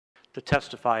to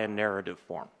testify in narrative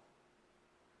form.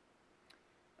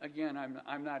 Again,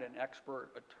 I'm not an expert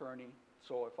attorney,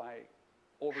 so if I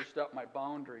overstep my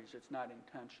boundaries, it's not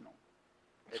intentional.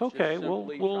 It's okay. Just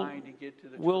simply trying to get to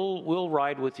the truth. We'll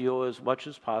ride with you as much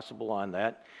as possible on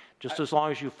that, just as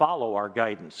long as you follow our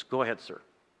guidance. Go ahead, sir.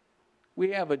 We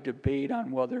have a debate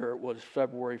on whether it was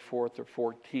February 4th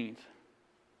or 14th.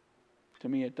 To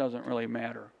me, it doesn't really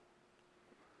matter.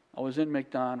 I was in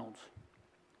McDonald's.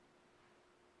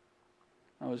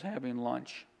 I was having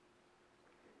lunch.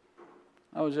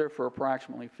 I was there for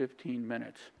approximately 15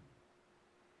 minutes.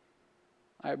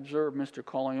 I observed Mr.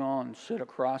 Collion sit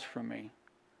across from me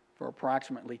for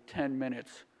approximately 10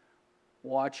 minutes,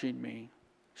 watching me,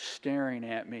 staring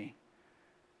at me,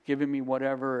 giving me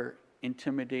whatever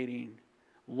intimidating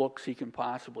looks he can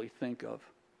possibly think of.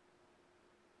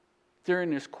 During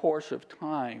this course of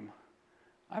time,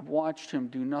 I've watched him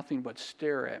do nothing but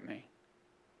stare at me.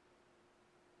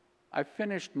 I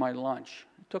finished my lunch.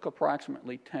 It took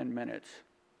approximately 10 minutes.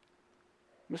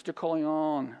 Mr.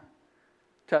 Collion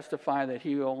testified that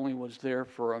he only was there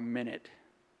for a minute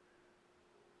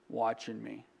watching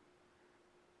me.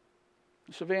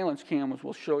 The surveillance cameras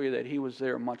will show you that he was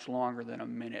there much longer than a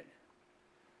minute.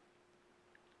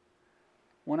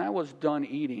 When I was done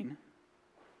eating,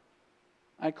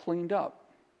 I cleaned up.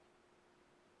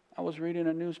 I was reading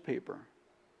a newspaper.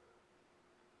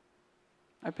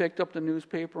 I picked up the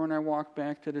newspaper and I walked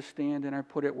back to the stand and I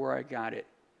put it where I got it.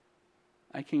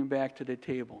 I came back to the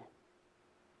table.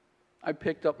 I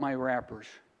picked up my wrappers.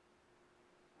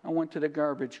 I went to the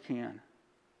garbage can.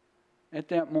 At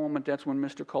that moment, that's when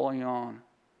Mr. Collion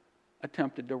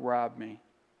attempted to rob me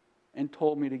and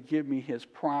told me to give me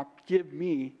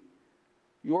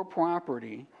your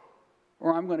property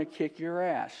or I'm going to kick your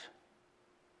ass.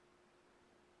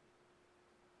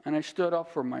 And I stood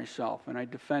up for myself and I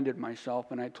defended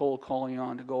myself and I told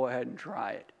Collion to go ahead and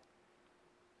try it.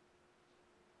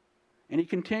 And he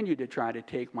continued to try to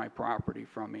take my property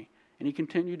from me. And he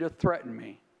continued to threaten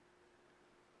me.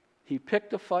 He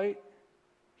picked a fight,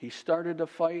 he started the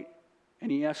fight,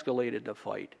 and he escalated the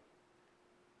fight.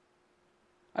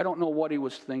 I don't know what he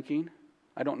was thinking.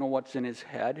 I don't know what's in his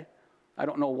head. I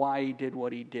don't know why he did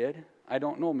what he did. I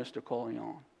don't know Mr.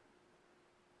 Collion.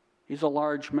 He's a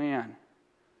large man.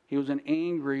 He was an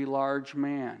angry, large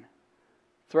man,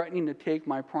 threatening to take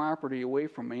my property away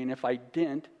from me, and if I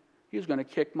didn't, he was going to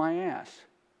kick my ass.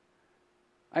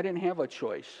 I didn't have a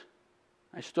choice.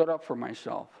 I stood up for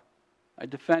myself. I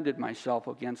defended myself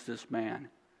against this man,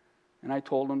 and I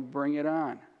told him to bring it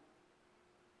on,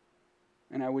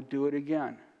 and I would do it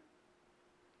again.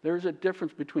 There's a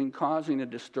difference between causing a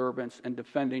disturbance and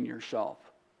defending yourself.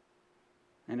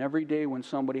 And every day when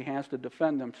somebody has to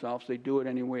defend themselves, they do it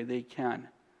any way they can.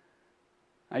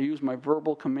 I use my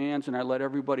verbal commands and I let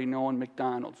everybody know in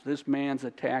McDonald's, this man's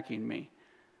attacking me.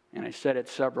 And I said it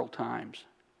several times.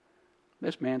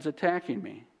 This man's attacking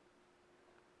me.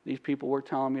 These people were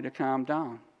telling me to calm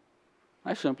down.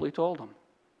 I simply told them,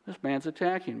 this man's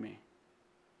attacking me.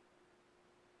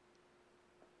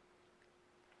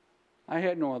 I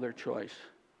had no other choice.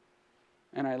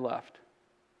 And I left.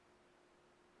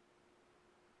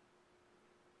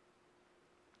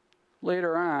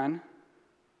 Later on,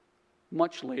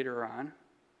 much later on,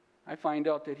 I find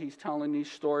out that he's telling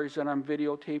these stories that I'm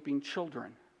videotaping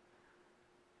children.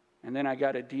 And then I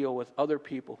got to deal with other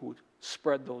people who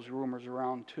spread those rumors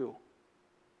around too.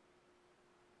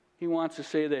 He wants to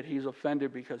say that he's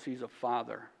offended because he's a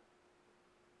father.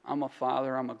 I'm a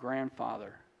father, I'm a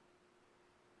grandfather.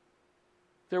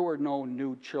 There were no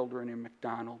nude children in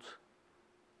McDonald's.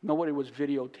 Nobody was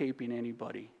videotaping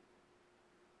anybody.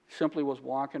 Simply was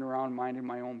walking around minding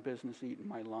my own business, eating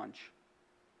my lunch.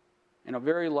 And a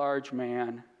very large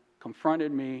man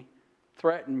confronted me,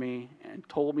 threatened me, and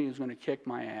told me he was going to kick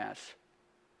my ass.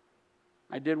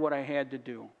 I did what I had to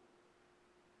do.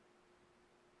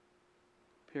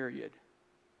 Period.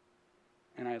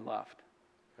 And I left.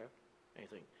 Okay.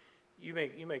 Anything? You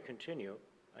may continue.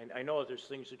 I know there's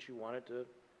things that you wanted to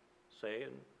say.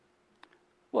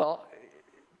 Well,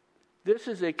 this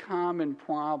is a common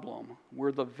problem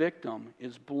where the victim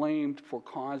is blamed for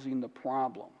causing the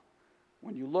problem.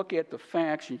 When you look at the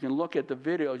facts, you can look at the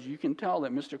videos, you can tell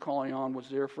that Mr. Collion was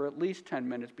there for at least 10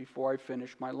 minutes before I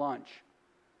finished my lunch.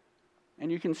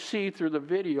 And you can see through the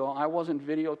video, I wasn't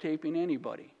videotaping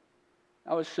anybody.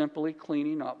 I was simply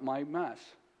cleaning up my mess.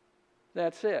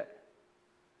 That's it.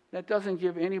 That doesn't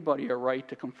give anybody a right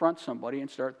to confront somebody and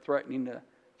start threatening to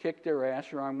kick their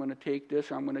ass, or I'm going to take this,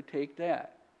 or I'm going to take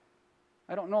that.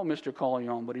 I don't know Mr.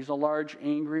 Collion, but he's a large,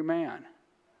 angry man.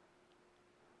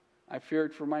 I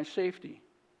feared for my safety,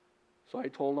 so I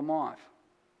told him off.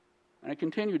 And I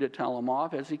continued to tell him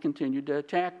off as he continued to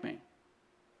attack me.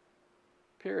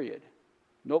 Period.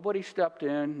 Nobody stepped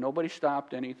in, nobody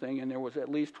stopped anything, and there was at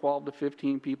least 12 to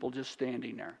 15 people just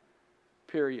standing there.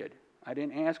 Period. I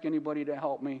didn't ask anybody to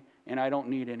help me, and I don't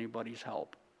need anybody's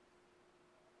help.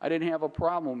 I didn't have a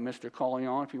problem with Mr.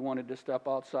 Collion. If he wanted to step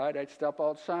outside, I'd step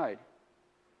outside.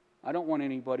 I don't want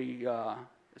anybody,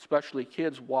 especially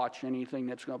kids, watch anything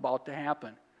that's about to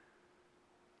happen.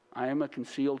 I am a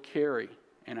concealed carry,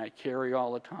 and I carry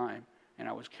all the time. And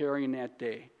I was carrying that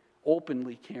day,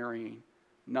 openly carrying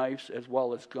knives as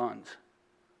well as guns.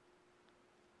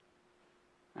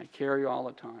 I carry all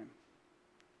the time.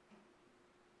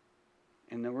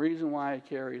 And the reason why I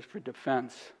carry is for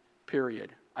defense,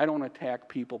 period. I don't attack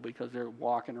people because they're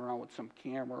walking around with some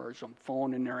camera or some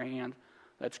phone in their hand.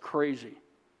 That's crazy.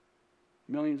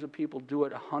 Millions of people do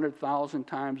it 100,000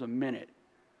 times a minute.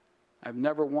 I've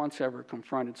never once ever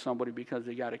confronted somebody because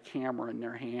they got a camera in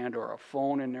their hand or a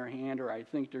phone in their hand or I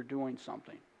think they're doing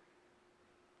something.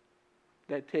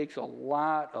 That takes a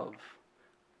lot of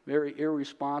very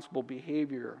irresponsible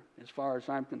behavior as far as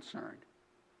I'm concerned.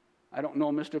 I don't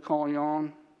know Mr.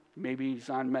 Collion. Maybe he's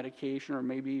on medication or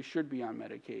maybe he should be on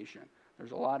medication.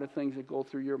 There's a lot of things that go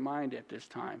through your mind at this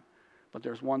time. But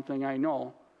there's one thing I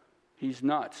know. He's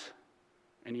nuts.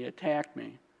 And he attacked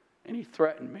me. And he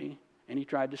threatened me. And he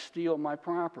tried to steal my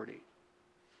property.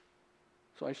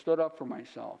 So I stood up for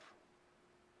myself.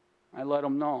 I let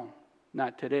him know.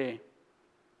 Not today.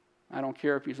 I don't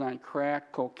care if he's on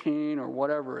crack, cocaine, or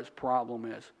whatever his problem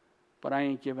is. But I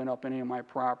ain't giving up any of my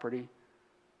property.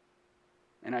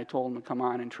 And I told him to come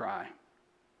on and try.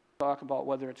 Talk about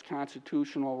whether it's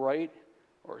constitutional right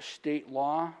or state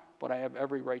law, but I have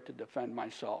every right to defend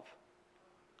myself.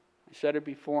 I said it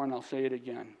before and I'll say it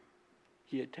again.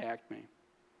 He attacked me.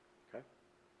 Okay.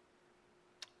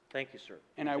 Thank you, sir.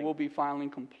 And I will be filing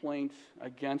complaints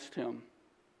against him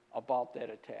about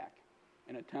that attack,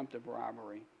 an attempted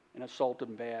robbery, an assault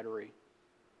and battery.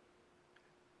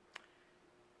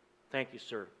 Thank you,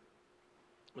 sir.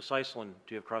 Ms. Iceland,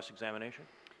 do you have cross-examination?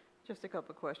 Just a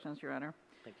couple of questions, Your Honor.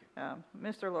 Thank you.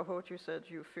 Mr. LaHote, you said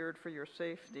you feared for your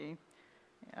safety.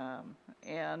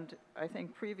 And I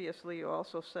think previously you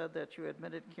also said that you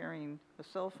admitted carrying a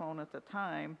cell phone at the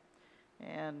time.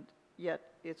 And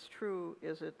yet it's true,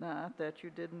 is it not, that you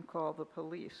didn't call the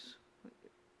police?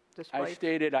 I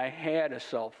stated I had a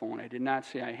cell phone. I did not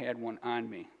say I had one on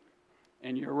me.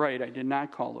 And you're right, I did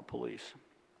not call the police.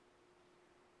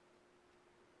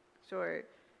 So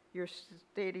you're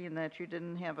stating that you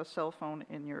didn't have a cell phone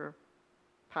in your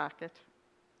pocket?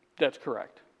 That's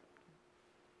correct.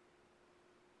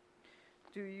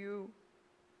 Do you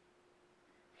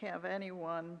have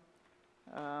anyone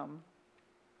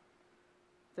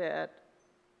that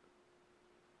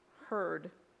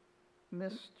heard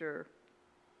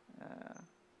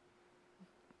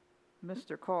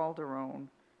Mr. Calderon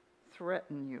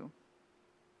threaten you,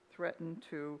 threaten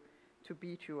to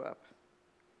beat you up?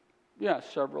 Yes,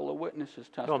 several of the witnesses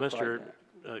testified. No, Mr.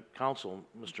 That. Counsel,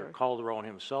 Mr. Sorry. Calderon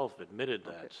himself admitted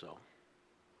that, Okay. so.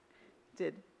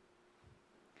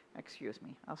 Excuse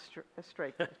me, I'll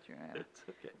strike that, Your Honor. It's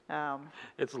okay.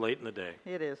 It's late in the day.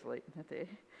 It is late in the day.